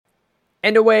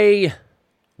And away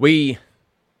we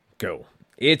go.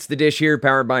 It's The Dish here,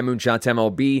 powered by Moonshots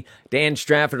MLB. Dan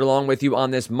Strafford along with you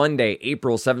on this Monday,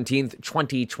 April 17th,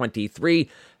 2023.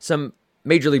 Some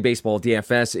Major League Baseball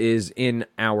DFS is in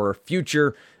our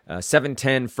future.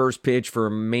 7:10 first pitch for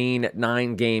a main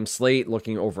 9-game slate.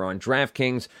 Looking over on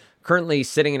DraftKings. Currently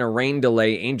sitting in a rain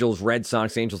delay. Angels-Red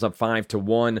Sox. Angels up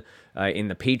 5-1 in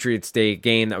the Patriots Day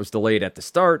game that was delayed at the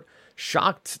start.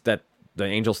 Shocked that the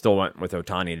Angels still went with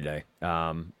Ohtani today.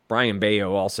 Brian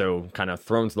Bayo also kind of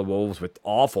thrown to the wolves with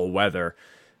awful weather.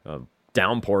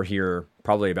 Downpour here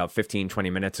probably about 15, 20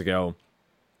 minutes ago.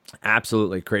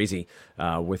 Absolutely crazy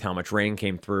with how much rain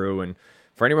came through. And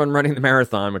for anyone running the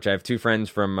marathon, which I have two friends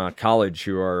from college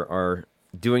who are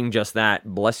doing just that,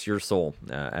 bless your soul,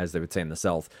 as they would say in the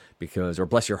South, or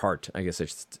bless your heart, I guess I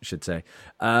should say.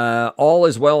 All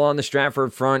is well on the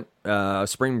Stratford front.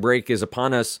 Spring break is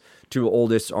upon us. Two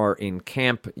oldest are in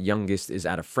camp. Youngest is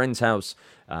at a friend's house.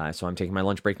 So I'm taking my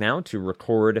lunch break now to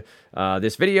record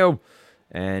this video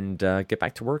and get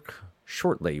back to work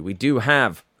shortly. We do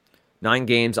have 9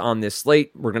 games on this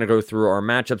slate. We're going to go through our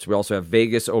matchups. We also have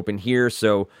Vegas open here,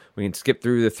 so we can skip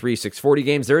through the 3 640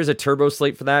 games. There is a turbo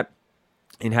slate for that.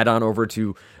 And head on over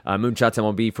to Moonshots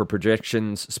MLB for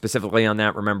projections specifically on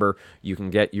that. Remember, you can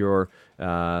get your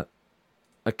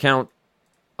account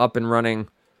up and running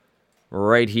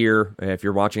right here. If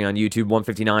you're watching on YouTube,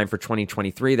 $159 for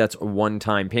 2023. That's a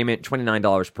one-time payment,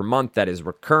 $29 per month. That is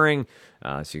recurring.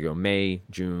 So you go May,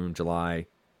 June, July,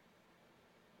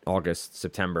 August,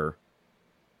 September.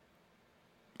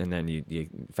 And then you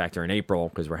factor in April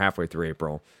because we're halfway through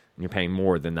April. And you're paying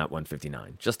more than that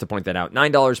 $159. Just to point that out,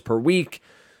 $9 per week.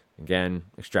 Again,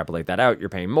 extrapolate that out. You're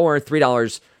paying more,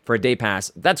 $3 for a day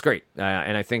pass. That's great.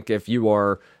 And I think if you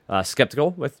are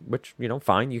skeptical, which,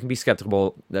 fine, you can be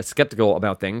skeptical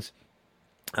about things.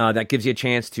 That gives you a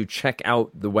chance to check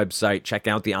out the website, check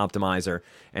out the optimizer,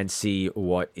 and see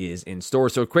what is in store.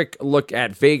 So a quick look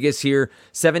at Vegas here.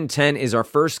 7:10 is our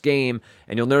first game,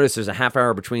 and you'll notice there's a half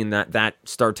hour between that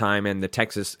start time and the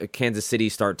Kansas City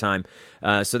start time.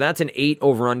 So that's an 8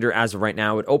 over-under as of right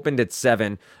now. It opened at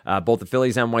 7. Both the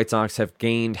Phillies and White Sox have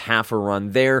gained half a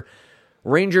run there.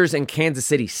 Rangers and Kansas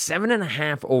City,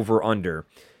 7.5 over-under.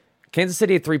 Kansas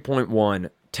City at 3.1.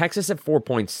 Texas at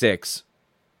 4.6.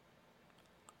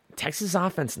 Texas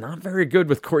offense not very good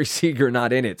with Corey Seager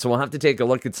not in it. So we'll have to take a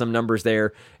look at some numbers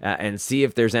there and see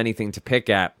if there's anything to pick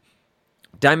at.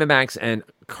 Diamondbacks and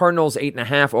Cardinals,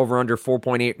 8.5 over under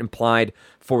 4.8 implied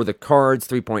for the Cards,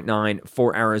 3.9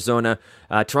 for Arizona.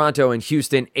 Toronto and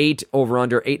Houston, 8 over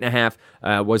under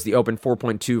 8.5 was the open,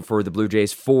 4.2 for the Blue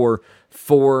Jays, 4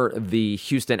 for the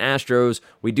Houston Astros.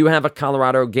 We do have a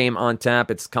Colorado game on tap.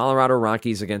 It's Colorado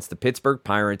Rockies against the Pittsburgh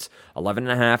Pirates.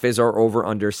 11.5 is our over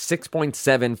under,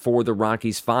 6.7 for the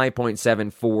Rockies,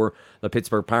 5.7 for the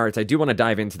Pittsburgh Pirates. I do want to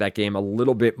dive into that game a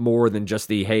little bit more than just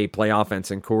the play offense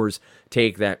and Coors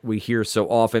take that we hear so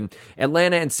often.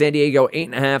 Atlanta and San Diego,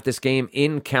 8.5. This game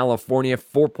in California,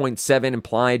 4.7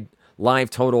 implied live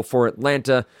total for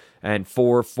Atlanta and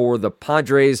 4 for the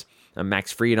Padres.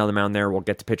 Max Fried on the mound there. We'll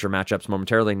get to pitcher matchups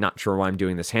momentarily. Not sure why I'm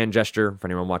doing this hand gesture. For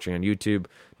anyone watching on YouTube,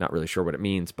 not really sure what it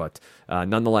means, but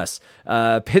nonetheless.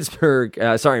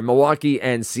 Milwaukee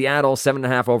and Seattle,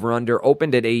 7.5 over under.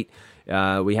 Opened at 8.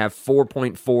 We have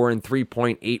 4.4 and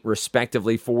 3.8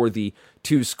 respectively for the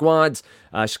two squads.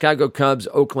 Chicago Cubs,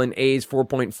 Oakland A's,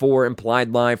 4.4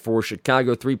 implied live for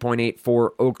Chicago, 3.8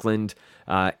 for Oakland.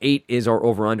 8 is our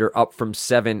over-under, up from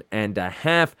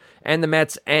 7.5. And the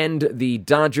Mets and the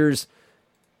Dodgers,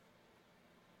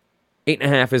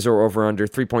 8.5 is our over-under,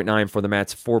 3.9 for the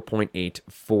Mets, 4.8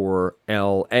 for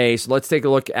LA. So let's take a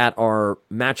look at our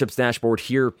matchups dashboard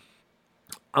here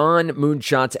on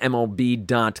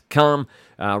moonshotsmlb.com.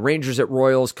 Rangers at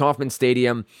Royals, Kauffman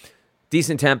Stadium.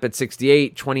 Decent temp at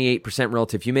 68, 28%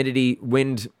 relative humidity.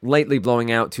 Wind lightly blowing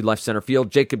out to left center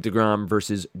field. Jacob deGrom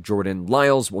versus Jordan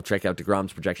Lyles. We'll check out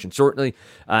deGrom's projection shortly.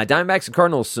 Diamondbacks and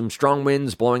Cardinals, some strong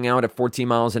winds blowing out at 14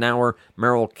 miles an hour.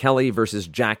 Merrill Kelly versus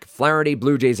Jack Flaherty.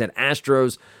 Blue Jays at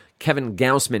Astros. Kevin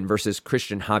Gausman versus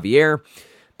Christian Javier.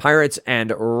 Pirates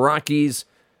and Rockies,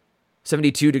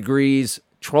 72 degrees,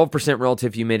 12%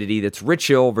 relative humidity. That's Rich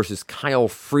Hill versus Kyle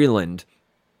Freeland.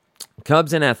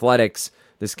 Cubs and Athletics.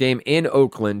 This game in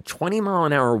Oakland,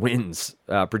 20-mile-an-hour winds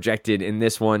projected in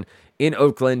this one in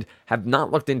Oakland. Have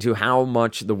not looked into how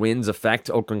much the winds affect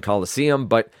Oakland Coliseum,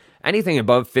 but anything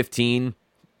above 15,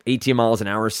 18 miles an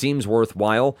hour seems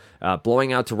worthwhile.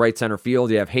 Blowing out to right center field,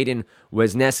 you have Hayden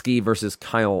Wesneski versus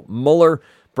Kyle Muller.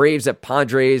 Braves at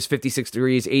Padres, 56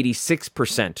 degrees,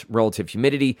 86% relative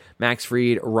humidity. Max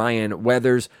Fried, Ryan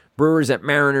Weathers. Brewers at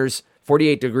Mariners,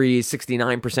 48 degrees,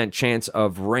 69% chance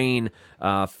of rain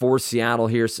for Seattle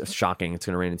here. Shocking, it's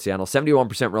going to rain in Seattle.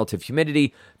 71% relative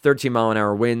humidity,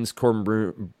 13-mile-an-hour winds,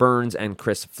 Corbin Burnes and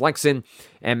Chris Flexen.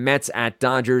 And Mets at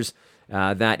Dodgers,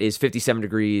 that is 57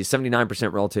 degrees,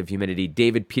 79% relative humidity,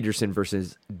 David Peterson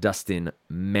versus Dustin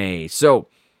May. So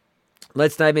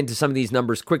let's dive into some of these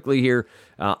numbers quickly here.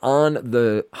 On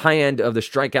the high end of the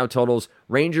strikeout totals,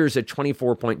 Rangers at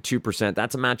 24.2%.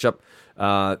 That's a matchup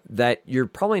that you're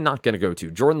probably not going to go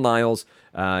to. Jordan Lyles,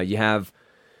 you have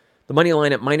the money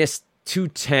line at minus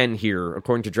 210 here,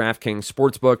 according to DraftKings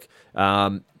Sportsbook.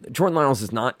 Jordan Lyles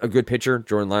is not a good pitcher.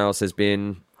 Jordan Lyles has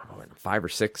been 5 or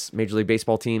 6 Major League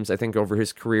Baseball teams, I think, over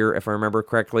his career, if I remember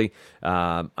correctly.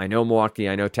 I know Milwaukee,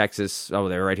 I know Texas. Oh,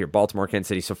 they're right here. Baltimore, Kansas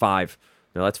City, so 5.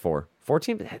 No, that's 4.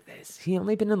 14? Has he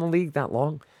only been in the league that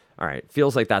long? All right,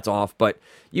 feels like that's off, but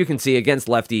you can see against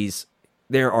lefties,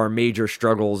 there are major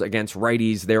struggles. Against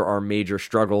righties, there are major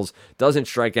struggles. Doesn't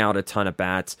strike out a ton of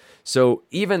bats. So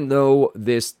even though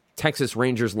this Texas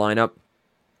Rangers lineup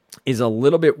is a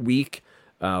little bit weak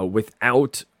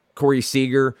without Corey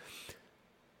Seager,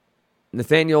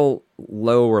 Nathaniel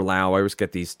Lowe or Lau, I always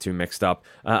get these two mixed up,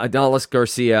 Adolis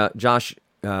Garcia, Josh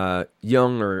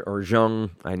Young or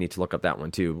Zhang, I need to look up that one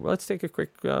too. Let's take a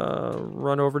quick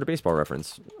run over to Baseball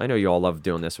Reference. I know you all love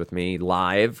doing this with me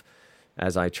live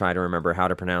as I try to remember how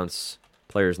to pronounce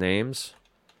players' names.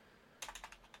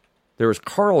 There was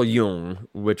Carl Jung,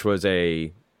 which was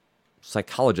a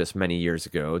psychologist many years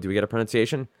ago. Do we get a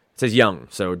pronunciation? It says Young,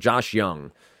 so Josh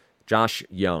Young. Josh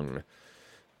Young.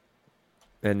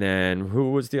 And then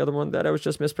who was the other one that I was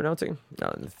just mispronouncing?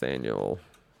 Nathaniel.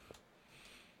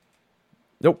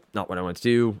 Nope, not what I want to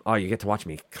do. Oh, you get to watch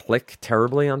me click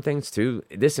terribly on things too.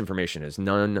 This information is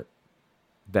none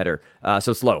better.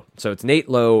 So it's Lowe. So it's Nate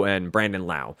Lowe and Brandon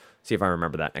Lau. See if I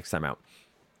remember that next time out.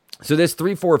 So this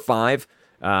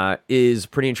 3-4-5 is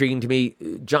pretty intriguing to me.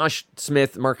 Josh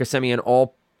Smith, Marcus Semien,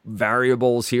 all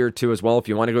variables here too as well. If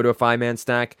you want to go to a 5-man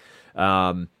stack,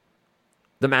 the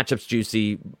matchup's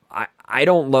juicy. I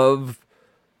don't love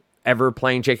ever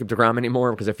playing Jacob deGrom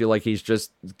anymore because I feel like he's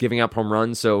just giving up home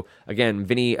runs. So again,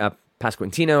 Vinny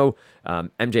Pasquantino,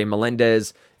 MJ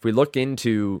Melendez. If we look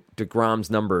into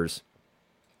deGrom's numbers,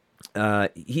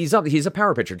 he's a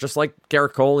power pitcher, just like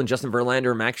Garrett Cole and Justin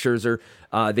Verlander, Max Scherzer.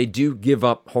 They do give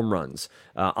up home runs.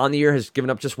 On the year has given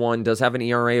up just one. Does have an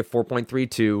ERA of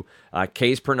 4.32,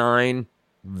 Ks per 9.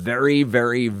 Very,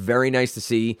 very, very nice to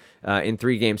see. In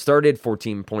 3 games started,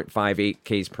 14.58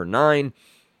 Ks per 9.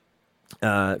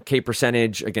 K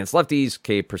percentage against lefties,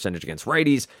 K percentage against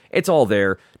righties. It's all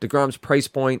there. deGrom's price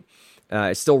point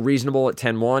is still reasonable at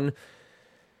 10-1.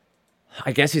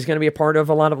 I guess he's going to be a part of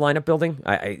a lot of lineup building.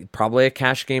 Probably a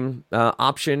cash game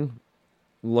option.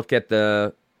 Look at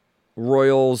the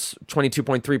Royals,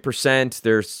 22.3%.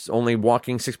 They're only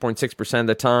walking 6.6% of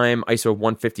the time. ISO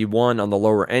 151 on the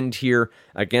lower end here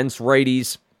against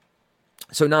righties.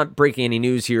 So not breaking any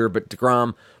news here, but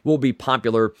deGrom will be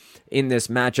popular in this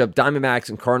matchup. Diamondbacks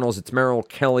and Cardinals, it's Merrill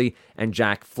Kelly and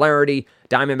Jack Flaherty.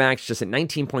 Diamondbacks just at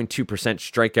 19.2%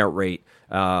 strikeout rate.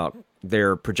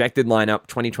 Their projected lineup,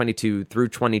 2022 through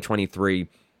 2023.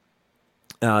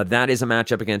 That is a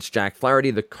matchup against Jack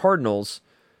Flaherty. The Cardinals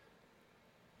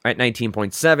at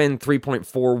 19.7,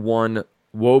 3.41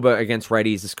 WOBA against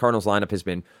righties. This Cardinals lineup has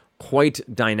been quite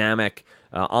dynamic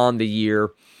on the year.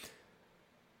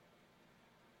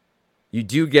 You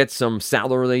do get some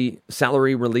salary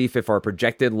relief if our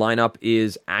projected lineup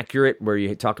is accurate, where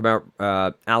you talk about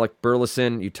Alec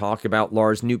Burleson, you talk about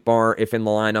Lars Nootbaar, if in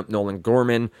the lineup, Nolan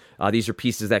Gorman. These are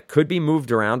pieces that could be moved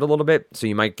around a little bit, so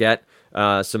you might get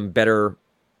some better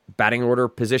batting order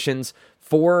positions.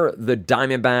 For the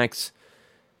Diamondbacks,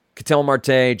 Ketel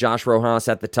Marte, Josh Rojas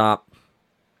at the top.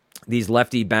 These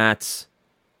lefty bats,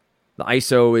 the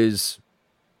ISO is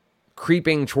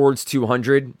creeping towards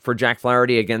 200 for Jack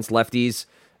Flaherty against lefties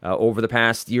over the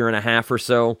past year and a half or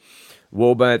so.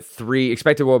 WOBA at 3,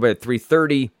 expected WOBA at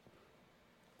 330.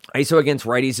 ISO against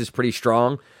righties is pretty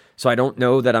strong, so I don't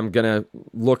know that I'm going to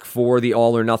look for the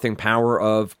all-or-nothing power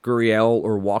of Gurriel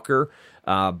or Walker,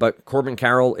 but Corbin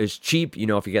Carroll is cheap. You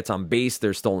know, if he gets on base,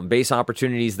 there's stolen base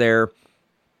opportunities there.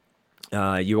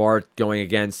 You are going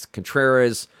against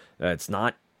Contreras. It's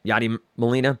not Yadi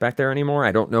Molina back there anymore.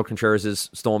 I don't know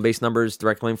Contreras' stolen base numbers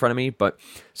directly in front of me, but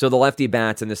so the lefty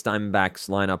bats in this Diamondbacks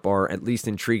lineup are at least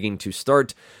intriguing to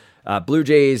start. Blue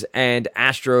Jays and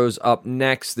Astros up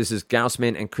next. This is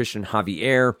Gausman and Christian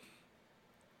Javier.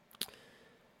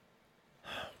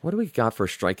 What do we got for a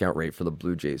strikeout rate for the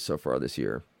Blue Jays so far this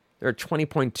year? They're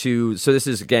 20.2. So this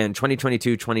is, again,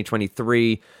 2022,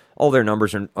 2023. All their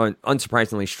numbers are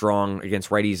unsurprisingly strong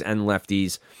against righties and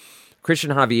lefties.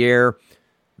 Christian Javier,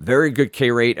 very good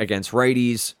K rate against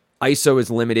righties. ISO is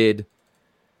limited.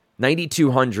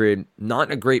 9,200,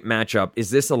 not a great matchup. Is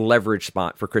this a leverage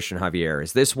spot for Christian Javier?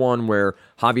 Is this one where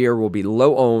Javier will be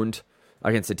low owned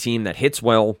against a team that hits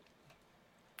well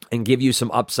and give you some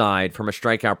upside from a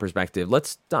strikeout perspective?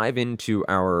 Let's dive into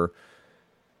our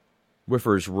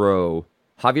Whiffers row.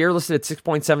 Javier listed at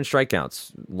 6.7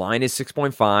 strikeouts. Line is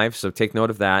 6.5, so take note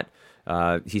of that.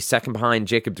 He's second behind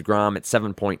Jacob deGrom at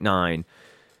 7.9.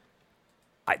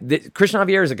 Christian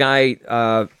Javier is a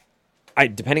guy,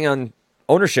 depending on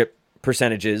ownership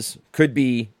percentages, could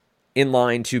be in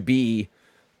line to be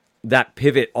that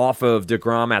pivot off of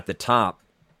deGrom at the top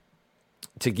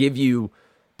to give you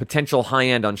potential high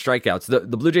end on strikeouts.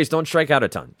 The Blue Jays don't strike out a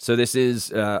ton, so this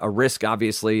is a risk,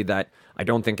 obviously, that I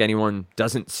don't think anyone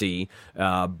doesn't see,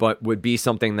 but would be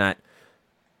something that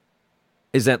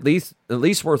is at least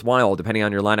worthwhile depending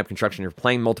on your lineup construction. You're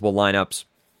playing multiple lineups,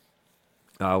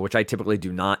 which I typically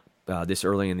do not this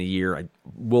early in the year. I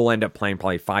will end up playing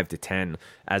probably 5 to 10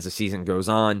 as the season goes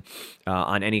on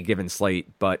any given slate.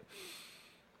 But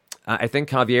I think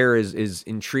Javier is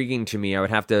intriguing to me. I would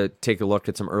have to take a look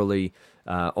at some early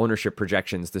ownership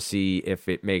projections to see if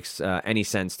it makes any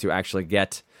sense to actually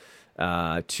get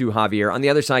to Javier. On the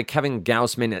other side, Kevin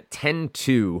Gausman at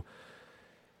 10-2.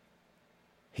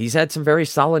 He's had some very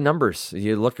solid numbers.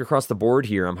 You look across the board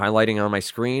here. I'm highlighting on my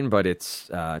screen, but it's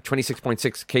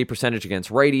 26.6 K percentage against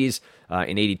righties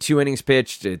in 82 innings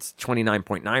pitched. It's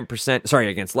 29.9%. Sorry,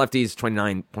 against lefties,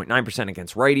 29.9%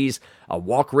 against righties.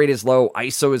 Walk rate is low.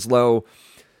 ISO is low.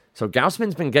 So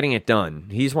Gausman's been getting it done.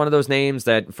 He's one of those names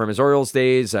that from his Orioles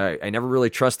days, I never really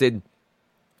trusted,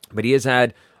 but he has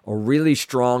had a really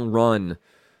strong run.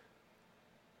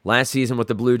 Last season with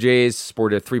the Blue Jays,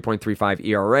 sported a 3.35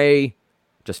 ERA.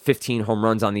 Just 15 home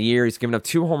runs on the year. He's given up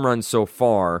 2 home runs so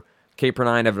far. K per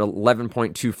 9 of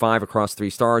 11.25 across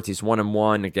 3 starts. He's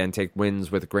 1-1. Again, take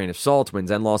wins with a grain of salt, wins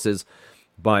and losses.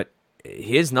 But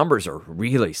his numbers are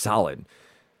really solid.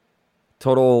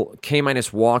 Total K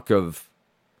minus walk of,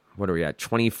 what are we at,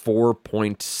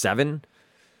 24.7?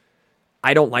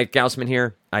 I don't like Gausman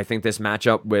here. I think this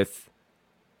matchup with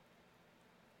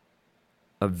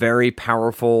a very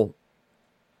powerful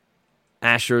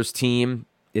Astros team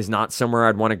is not somewhere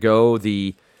I'd want to go.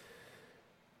 The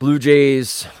Blue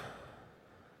Jays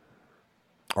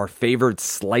are favored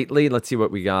slightly. Let's see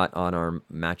what we got on our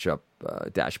matchup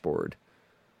dashboard.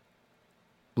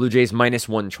 Blue Jays minus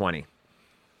 120.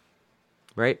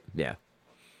 Right? Yeah.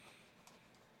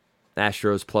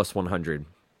 Astros plus 100.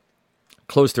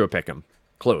 Close to a pick'em.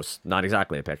 Close. Not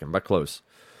exactly a pick'em, but close.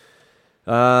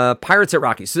 Pirates at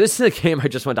Rockies. So this is a game I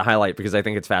just want to highlight because I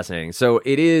think it's fascinating. So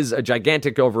it is a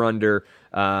gigantic over-under.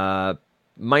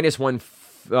 Minus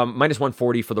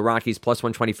 140 for the Rockies, plus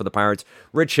 120 for the Pirates.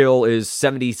 Rich Hill is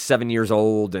 77 years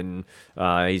old, and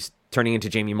he's turning into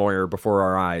Jamie Moyer before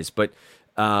our eyes. But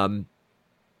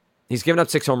he's given up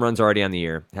 6 home runs already on the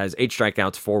year. Has 8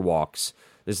 strikeouts, 4 walks.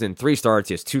 This is in 3 starts.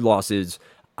 He has 2 losses.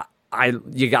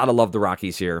 You gotta love the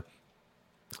Rockies here.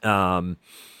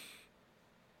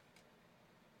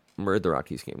 Where'd the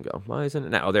Rockies game go? Why isn't it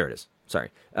now? Oh, there it is. Sorry.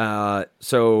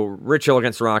 So Rich Hill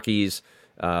against the Rockies.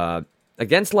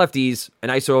 Against lefties, an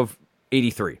ISO of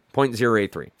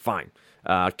 0.083. Fine.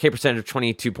 K percentage of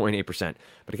 22.8%.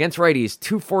 But against righties,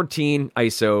 214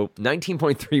 ISO,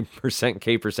 19.3%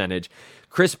 K percentage.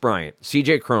 Chris Bryant,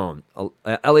 CJ Cron,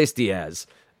 Elias Diaz.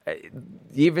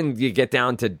 Even you get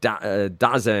down to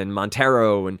Daza and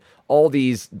Montero, and all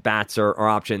these bats are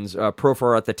options.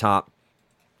 Profar at the top.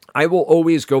 I will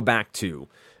always go back to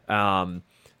Charlie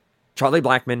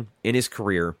Blackmon in his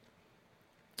career.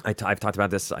 I've talked about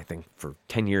this, I think, for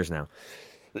 10 years now.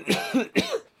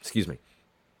 Excuse me.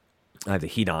 I have the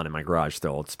heat on in my garage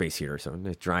still. It's space heater, so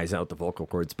it dries out the vocal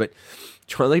cords. But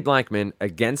Charlie Blackmon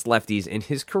against lefties in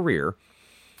his career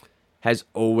has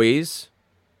always,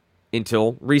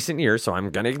 until recent years, so I'm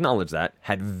going to acknowledge that,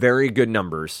 had very good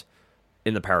numbers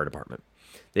in the power department.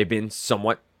 They've been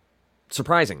somewhat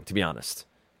surprising, to be honest.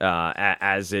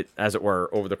 As it were,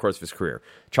 over the course of his career.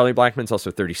 Charlie Blackmon's also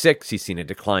 36. He's seen a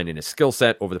decline in his skill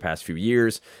set over the past few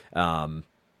years.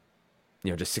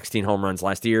 Just 16 home runs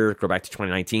last year. Go back to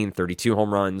 2019, 32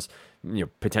 home runs.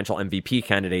 Potential MVP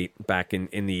candidate back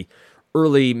in the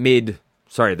mid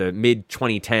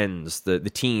 2010s, the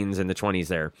teens and the 20s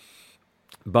there.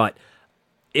 But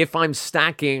if I'm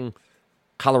stacking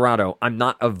Colorado, I'm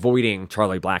not avoiding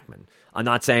Charlie Blackmon. I'm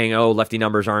not saying, lefty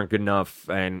numbers aren't good enough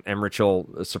and Rich Hill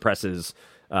suppresses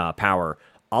power.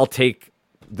 I'll take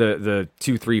the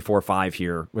 2, 3, 4, 5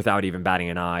 here without even batting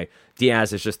an eye.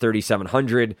 Diaz is just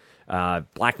 3,700.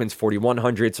 Blackman's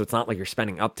 4,100, so it's not like you're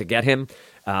spending up to get him.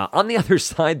 On the other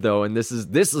side, though, and this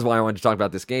is why I wanted to talk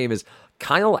about this game, is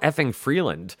Kyle effing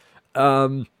Freeland.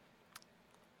 Look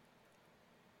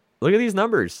at these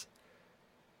numbers.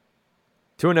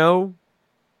 2-0,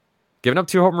 giving up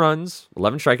 2 home runs,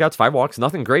 11 strikeouts, 5 walks,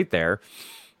 nothing great there.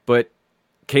 But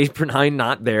K per 9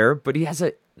 not there, but he has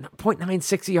a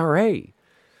 .96 ERA.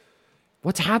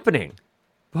 What's happening?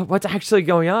 What's actually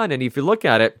going on? And if you look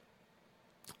at it,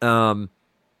 that's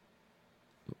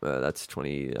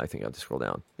 20. I think I have to scroll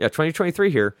down. Yeah,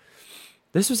 2023 here.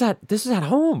 This was at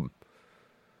home.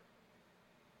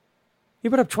 He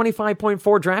put up 25.4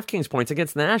 DraftKings points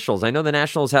against the Nationals. I know the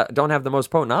Nationals don't have the most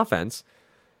potent offense,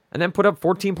 and then put up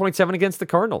 14.7 against the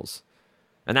Cardinals,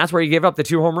 and that's where he gave up the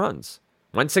 2 home runs.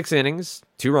 Went 6 innings,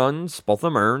 2 runs, both of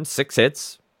them earned, 6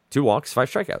 hits, 2 walks, 5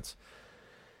 strikeouts.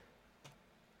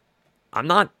 I'm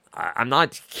not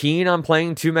keen on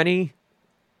playing too many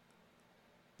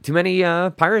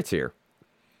Pirates here.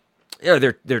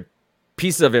 Yeah, they're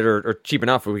pieces of it are cheap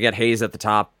enough. We get Hayes at the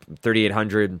top,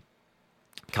 3,800.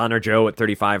 Connor Joe at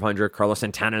 3,500. Carlos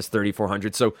Santana's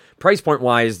 3,400. So price point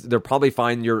wise, they'll probably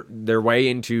find their way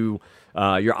into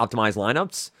your optimized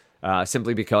lineups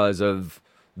simply because of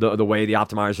the way the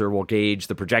optimizer will gauge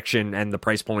the projection and the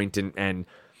price point.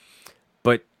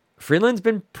 But Freeland's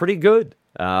been pretty good.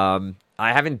 I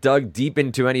haven't dug deep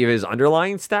into any of his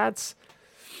underlying stats.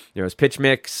 His pitch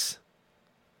mix,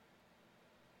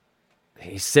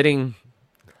 he's sitting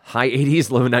high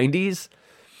 80s, low 90s.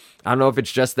 I don't know if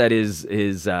it's just that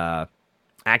his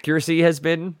accuracy has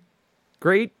been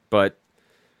great, but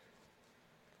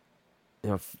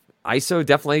ISO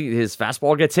definitely, his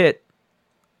fastball gets hit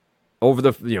over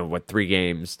the 3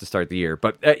 games to start the year.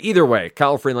 But either way,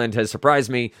 Kyle Freeland has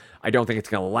surprised me. I don't think it's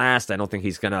going to last. I don't think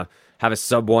he's going to have a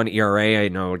sub-1 ERA. I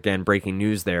know, again, breaking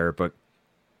news there, but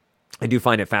I do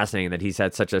find it fascinating that he's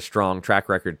had such a strong track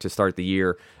record to start the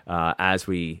year as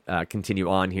we continue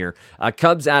on here.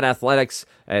 Cubs at Athletics.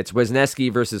 It's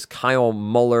Wesneski versus Kyle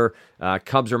Muller.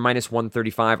 Cubs are minus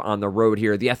 135 on the road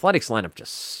here. The Athletics lineup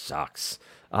just sucks.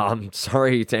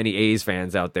 Sorry to any A's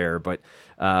fans out there, but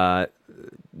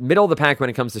middle of the pack when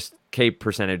it comes to K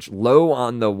percentage, low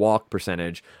on the walk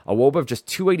percentage. A WOBA of just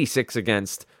 286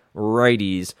 against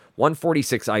righties,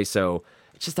 146 ISO.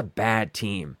 It's just a bad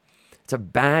team. It's a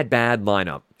bad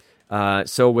lineup.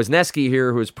 So Wesneski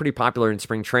here, who was pretty popular in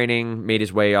spring training, made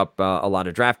his way up a lot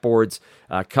of draft boards.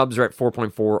 Cubs are at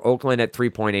 4.4, Oakland at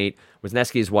 3.8.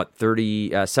 Wesneski is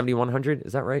 7,100?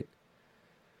 Is that right?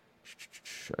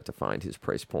 I have to find his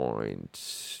price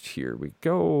point. Here we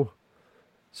go.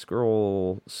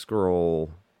 Scroll.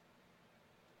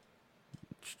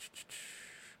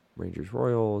 Rangers,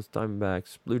 Royals,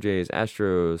 Diamondbacks, Blue Jays,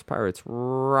 Astros, Pirates,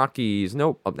 Rockies.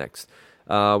 Nope, up next.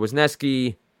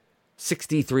 Wesneski,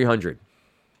 6,300.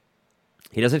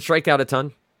 He doesn't strike out a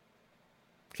ton.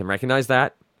 Can recognize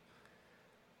that.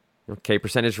 K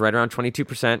percentage right around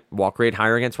 22%. Walk rate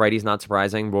higher against righties, not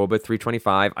surprising. WOBA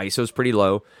 325. ISO's pretty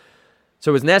low.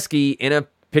 So Wesneski in a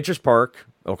pitcher's park,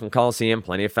 Oakland Coliseum,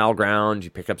 plenty of foul ground. You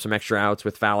pick up some extra outs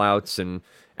with foul outs and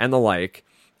the like.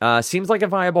 Seems like a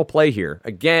viable play here.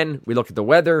 Again, we look at the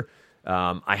weather.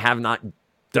 I have not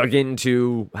dug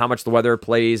into how much the weather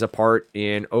plays a part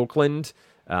in Oakland.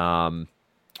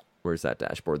 Where's that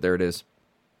dashboard? There it is.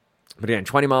 But again,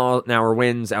 20-mile-an-hour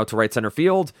winds out to right center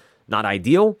field. Not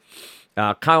ideal.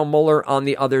 Kyle Muller on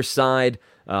the other side.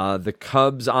 The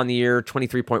Cubs on the year,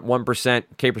 23.1%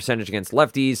 K percentage against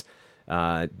lefties.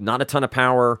 Not a ton of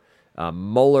power.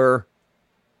 Muller.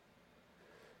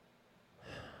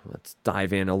 Let's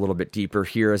dive in a little bit deeper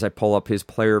here as I pull up his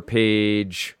player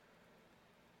page.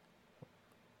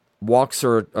 Walks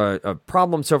are a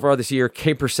problem so far this year.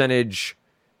 K percentage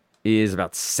is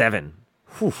about 7.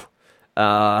 Whew.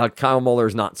 Kyle Muller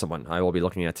is not someone I will be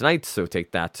looking at tonight, so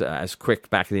take that as quick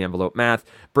back-of-the-envelope math.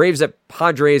 Braves at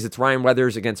Padres, it's Ryan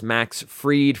Weathers against Max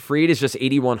Fried. Fried is just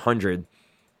 8,100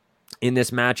 in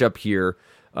this matchup here,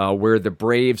 where the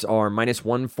Braves are minus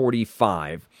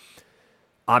 145.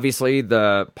 Obviously,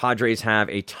 the Padres have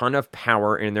a ton of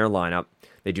power in their lineup.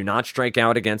 They do not strike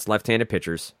out against left-handed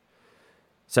pitchers.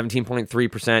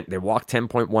 17.3%. They walk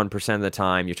 10.1% of the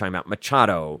time. You're talking about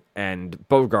Machado and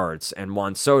Bogarts and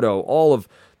Juan Soto, all of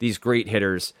these great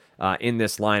hitters in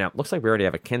this lineup. Looks like we already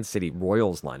have a Kansas City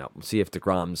Royals lineup. We'll see if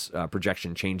DeGrom's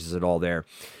projection changes at all there.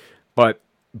 But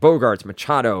Bogarts,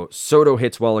 Machado, Soto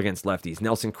hits well against lefties.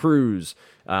 Nelson Cruz.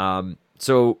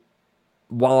 So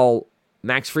while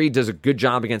Max Fried does a good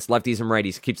job against lefties and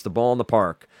righties, keeps the ball in the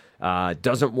park,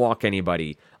 doesn't walk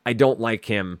anybody, I don't like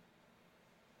him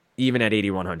even at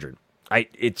 8,100.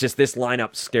 It's just this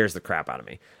lineup scares the crap out of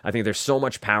me. I think there's so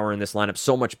much power in this lineup,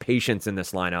 so much patience in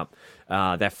this lineup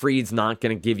that Fried's not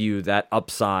going to give you that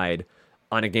upside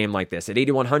on a game like this. At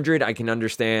 8,100, I can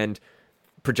understand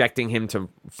projecting him to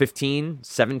 15,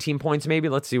 17 points maybe.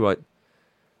 Let's see what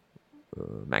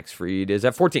Max Fried is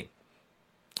at 14.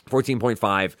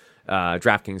 14.5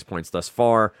 DraftKings points thus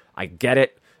far. I get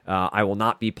it. I will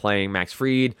not be playing Max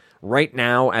Fried. Right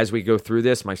now, as we go through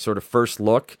this, my sort of first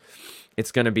look,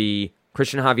 it's going to be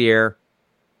Christian Javier,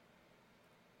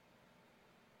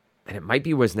 and it might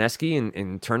be Wisniewski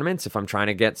in tournaments if I'm trying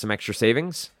to get some extra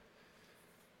savings.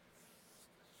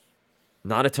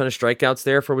 Not a ton of strikeouts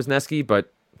there for Wisniewski,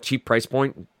 but cheap price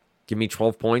point. Give me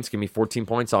 12 points, give me 14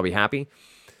 points, I'll be happy.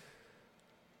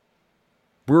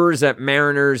 Brewers at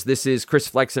Mariners. This is Chris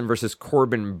Flexen versus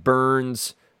Corbin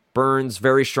Burnes. Burnes,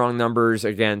 very strong numbers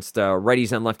against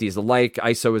righties and lefties alike.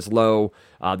 ISO is low.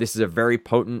 This is a very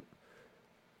potent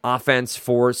offense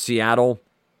for Seattle,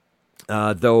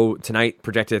 though tonight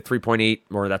projected at 3.8,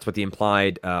 or that's what the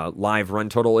implied live run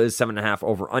total is, 7.5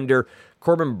 over under.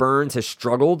 Corbin Burnes has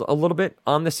struggled a little bit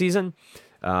on the season.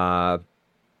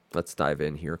 Let's dive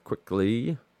in here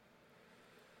quickly.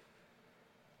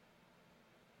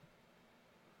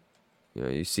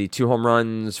 You see 2 home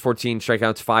runs, 14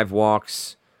 strikeouts, 5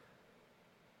 walks.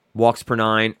 Walks per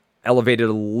 9, elevated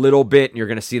a little bit, and you're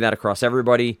going to see that across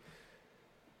everybody.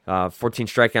 14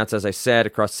 strikeouts, as I said,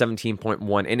 across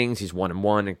 17.1 innings. He's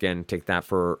 1-1. Again, take that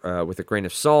for with a grain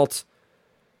of salt.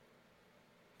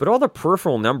 But all the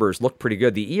peripheral numbers look pretty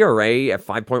good. The ERA at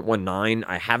 5.19,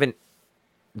 I haven't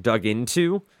dug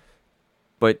into.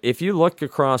 But if you look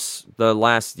across the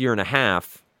last year and a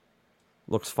half,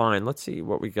 looks fine. Let's see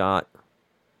what we got.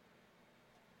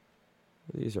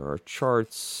 These are our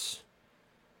charts.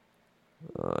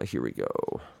 Here we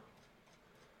go.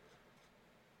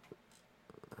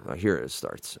 Here it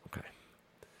starts. Okay.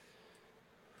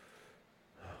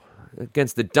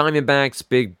 Against the Diamondbacks,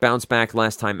 big bounce back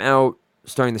last time out.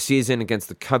 Starting the season against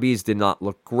the Cubbies did not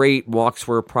look great. Walks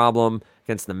were a problem.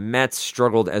 Against the Mets,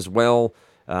 struggled as well.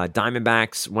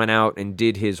 Diamondbacks went out and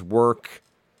did his work.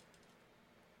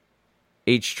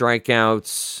 8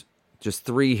 strikeouts, just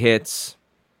 3 hits.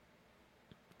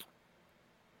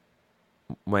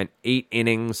 Went 8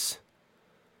 innings.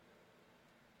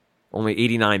 Only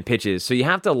 89 pitches. So you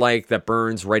have to like that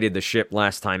Burnes righted the ship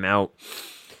last time out.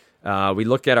 We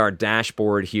look at our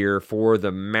dashboard here for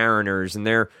the Mariners, and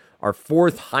they're our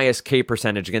 4th highest K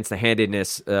percentage against the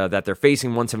handedness that they're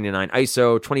facing. 179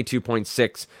 ISO,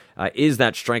 22.6 is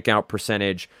that strikeout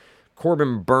percentage.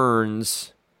 Corbin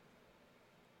Burnes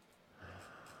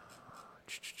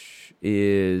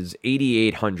is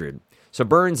 8,800. So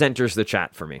Burnes enters the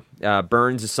chat for me.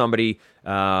 Burnes is somebody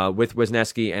with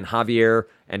Wisniewski and Javier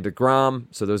and DeGrom.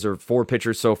 So those are 4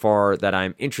 pitchers so far that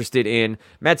I'm interested in.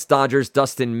 Mets, Dodgers,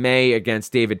 Dustin May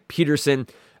against David Peterson.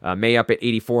 May up at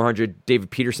 8,400, David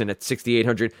Peterson at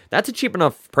 6,800. That's a cheap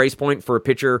enough price point for a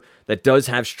pitcher that does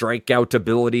have strikeout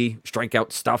ability,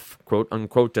 strikeout stuff, quote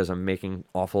unquote, as I'm making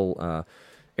awful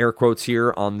air quotes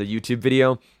here on the YouTube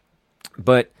video.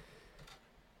 But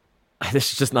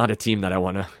this is just not a team that I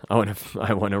want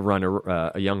to run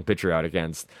a young pitcher out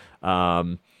against.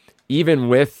 Even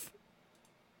with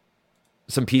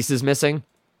some pieces missing,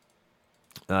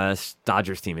 this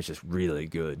Dodgers team is just really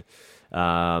good.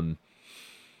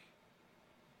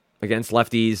 Against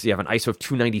lefties, you have an ISO of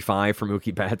 295 from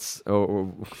Mookie Betts.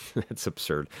 Oh, that's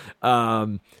absurd.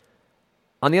 On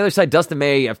the other side, Dustin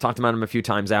May, I've talked about him a few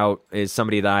times out, is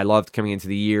somebody that I loved coming into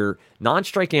the year. Not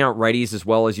striking out righties as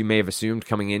well as you may have assumed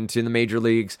coming into the major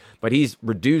leagues, but he's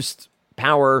reduced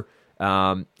power.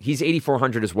 He's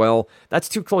 8,400 as well. That's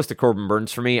too close to Corbin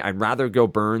Burnes for me. I'd rather go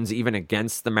Burnes even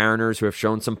against the Mariners, who have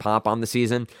shown some pop on the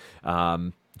season.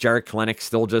 Jarred Kelenic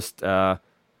still just...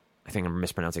 I think I'm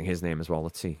mispronouncing his name as well.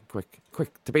 Let's see.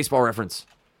 Quick to Baseball Reference.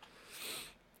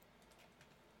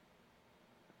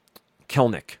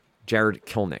 Kelenic. Jarred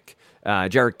Kelenic.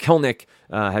 Jarred Kelenic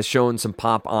has shown some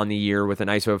pop on the year with an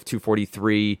ISO of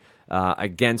 243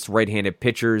 against right-handed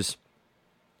pitchers.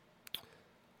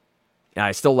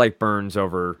 I still like Burnes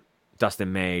over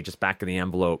Dustin May, just back of the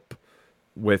envelope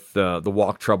with the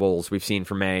walk troubles we've seen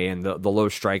from May and the low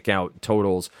strikeout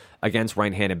totals against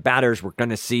right-handed batters. We're going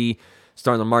to see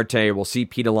Starlin Marte. We'll see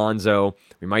Pete Alonso.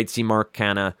 We might see Mark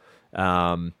Canha.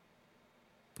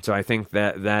 So I think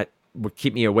that would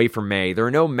keep me away from May. There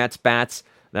are no Mets bats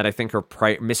that I think are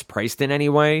mispriced in any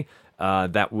way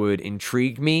that would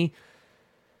intrigue me.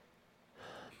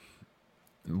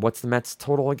 What's the Mets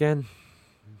total again?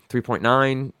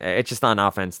 3.9. It's just not an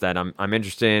offense that I'm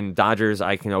interested in. Dodgers,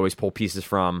 I can always pull pieces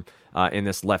from in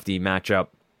this lefty matchup.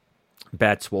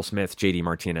 Betts, Will Smith, JD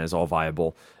Martinez, all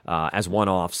viable as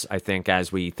one-offs, I think,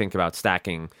 as we think about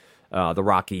stacking the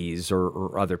Rockies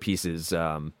or other pieces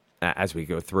as we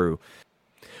go through.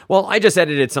 Well, I just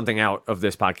edited something out of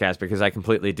this podcast because I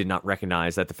completely did not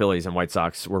recognize that the Phillies and White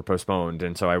Sox were postponed,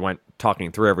 and so I went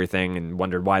talking through everything and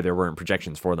wondered why there weren't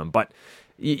projections for them. But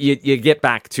you get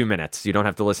back 2 minutes. You don't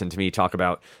have to listen to me talk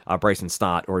about Bryson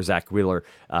Stott or Zach Wheeler,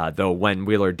 though when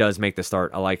Wheeler does make the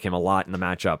start, I like him a lot in the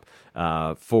matchup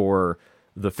for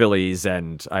the Phillies,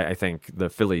 and I think the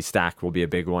Phillies stack will be a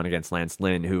big one against Lance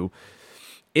Lynn, who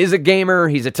is a gamer.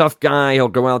 He's a tough guy. He'll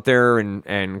go out there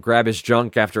and grab his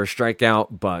junk after a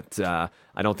strikeout, but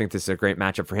I don't think this is a great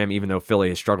matchup for him, even though Philly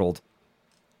has struggled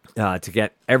to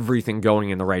get everything going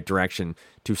in the right direction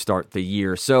to start the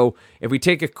year. So if we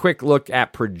take a quick look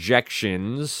at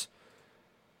projections,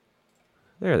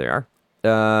 there they are.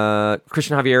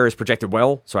 Christian Javier is projected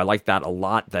well, so I like that a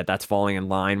lot, that's falling in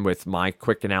line with my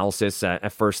quick analysis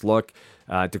at first look.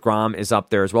 DeGrom is up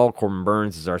there as well. Corbin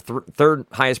Burns is our third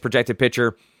highest projected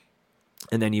pitcher.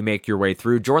 And then you make your way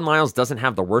through. Jordan Lyles doesn't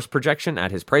have the worst projection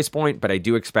at his price point, but I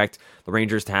do expect the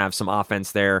Rangers to have some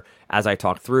offense there as I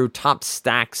talk through. Top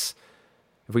stacks,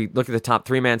 if we look at the top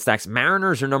three-man stacks,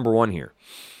 Mariners are number one here.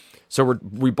 So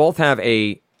we both have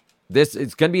it's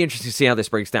going to be interesting to see how this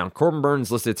breaks down. Corbin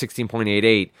Burns listed at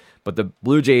 16.88, but the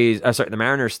the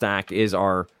Mariners stack is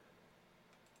our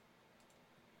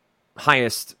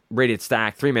highest rated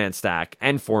stack, three-man stack,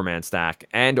 and four-man stack,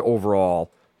 and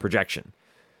overall projection.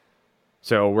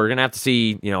 So we're going to have to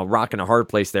see, rock in a hard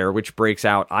place there, which breaks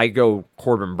out. I go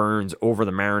Corbin Burns over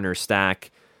the Mariners stack.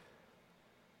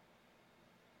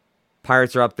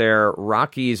 Pirates are up there.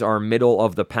 Rockies are middle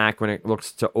of the pack when it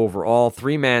looks to overall.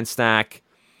 Three-man stack,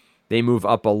 they move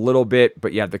up a little bit,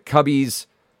 but you have the Cubbies,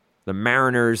 the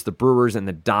Mariners, the Brewers, and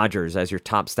the Dodgers as your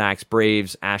top stacks.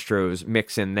 Braves, Astros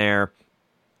mix in there.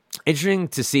 Interesting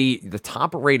to see the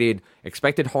top-rated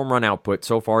expected home run output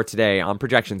so far today on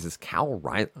projections is Cal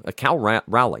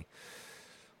Raleigh.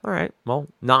 All right, well,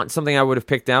 not something I would have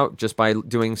picked out just by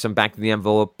doing some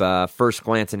back-of-the-envelope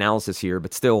first-glance analysis here,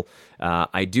 but still,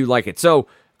 I do like it. So,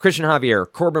 Christian Javier,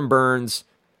 Corbin Burns,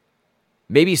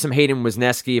 maybe some Hayden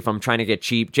Wesneski if I'm trying to get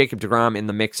cheap, Jacob deGrom in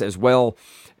the mix as well,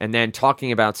 and then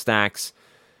talking about stacks,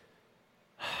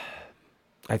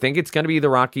 I think it's going to be the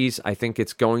Rockies. I think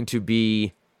it's going to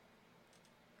be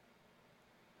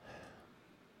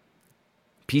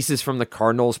pieces from the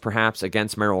Cardinals, perhaps,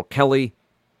 against Merrill Kelly.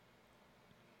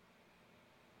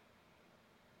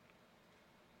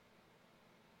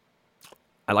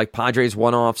 I like Padres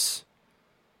one-offs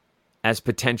as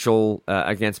potential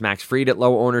against Max Fried at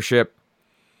low ownership.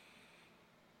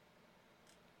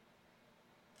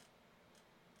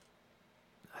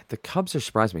 The Cubs are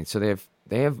surprising me. So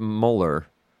they have Muller.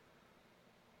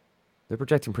 They're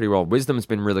projecting pretty well. Wisdom's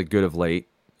been really good of late.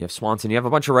 You have Swanson. You have a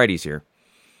bunch of righties here.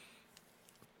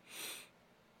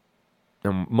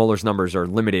 And Muller's numbers are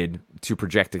limited to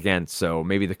project against, so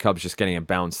maybe the Cubs just getting a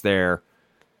bounce there.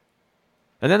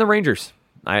 And then the Rangers.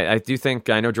 I do think,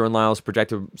 I know Jordan Lyles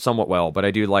projected somewhat well, but I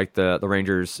do like the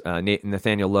Rangers,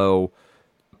 Nathaniel Lowe,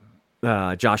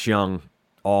 Josh Young,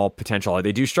 all potential.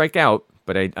 They do strike out,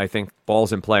 but I think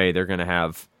balls in play, they're going to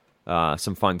have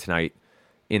some fun tonight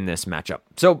in this matchup.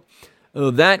 So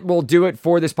that will do it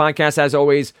for this podcast. As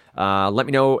always, let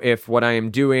me know if what I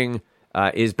am doing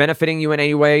is benefiting you in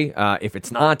any way. If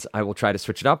it's not, I will try to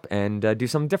switch it up and do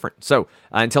something different. So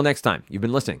until next time, you've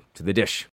been listening to The Dish.